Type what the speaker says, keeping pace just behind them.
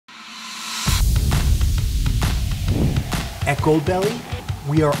At Goldbelly,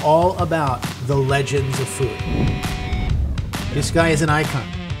 we are all about the legends of food. This guy is an icon.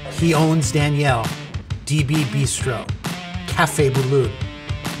 He owns Daniel, DB Bistro, Cafe Boulud.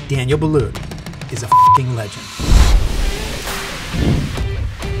 Daniel Boulud is a f***ing legend.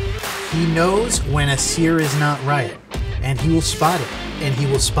 He knows when a sear is not right, and he will spot it. And he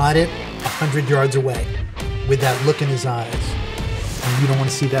will spot it 100 yards away with that look in his eyes. And you don't want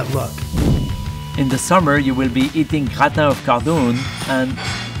to see that look. In the summer, you will be eating gratin of cardoon and...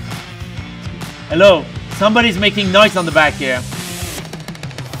 Hello, somebody's making noise on the back here.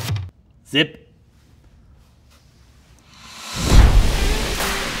 Zip.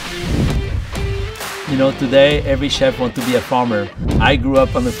 You know, today every chef wants to be a farmer. I grew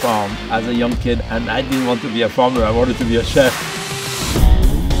up on a farm as a young kid and I didn't want to be a farmer, I wanted to be a chef.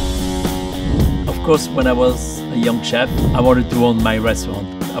 Of course, when I was a young chef, I wanted to own my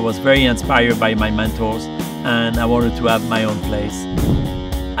restaurant. I was very inspired by my mentors and I wanted to have my own place.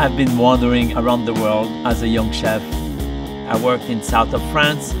 I've been wandering around the world as a young chef. I worked in south of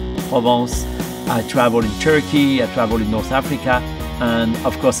France, Provence. I traveled in Turkey, I traveled in North Africa, and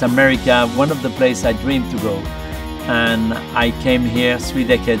of course America, one of the places I dreamed to go. And I came here 3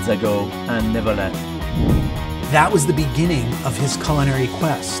 decades ago and never left. That was the beginning of his culinary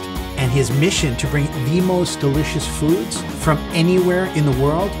quest and his mission to bring the most delicious foods from anywhere in the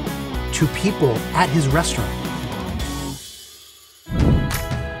world to people at his restaurant.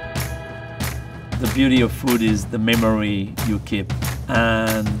 The beauty of food is the memory you keep,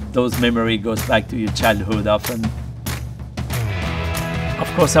 and those memory goes back to your childhood often.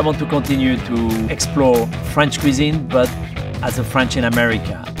 Of course, I want to continue to explore French cuisine, but as a French in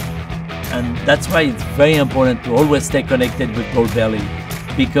America. And that's why it's very important to always stay connected with Goldbelly,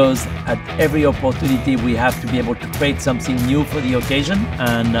 because at every opportunity we have to be able to create something new for the occasion.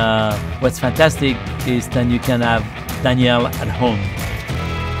 And what's fantastic is then you can have Daniel at home.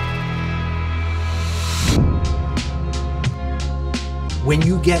 When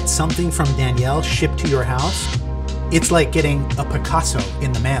you get something from Daniel shipped to your house, it's like getting a Picasso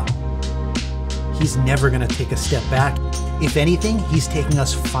in the mail. He's never gonna take a step back. If anything, he's taking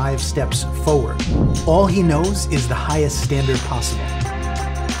us 5 steps forward. All he knows is the highest standard possible.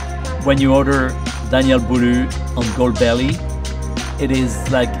 When you order Daniel Boulud on Goldbelly, it is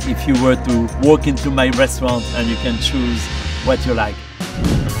like if you were to walk into my restaurant and you can choose what you like.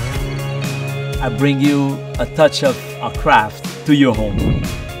 I bring you a touch of our craft to your home.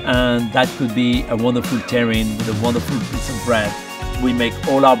 And that could be a wonderful terrine with a wonderful piece of bread. We make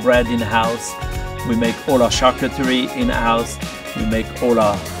all our bread in-house. We make all our charcuterie in-house. We make all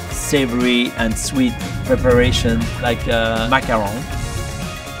our savory and sweet preparation like macaron.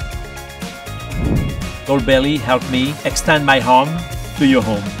 Goldbelly helped me extend my home to your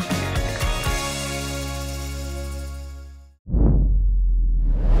home.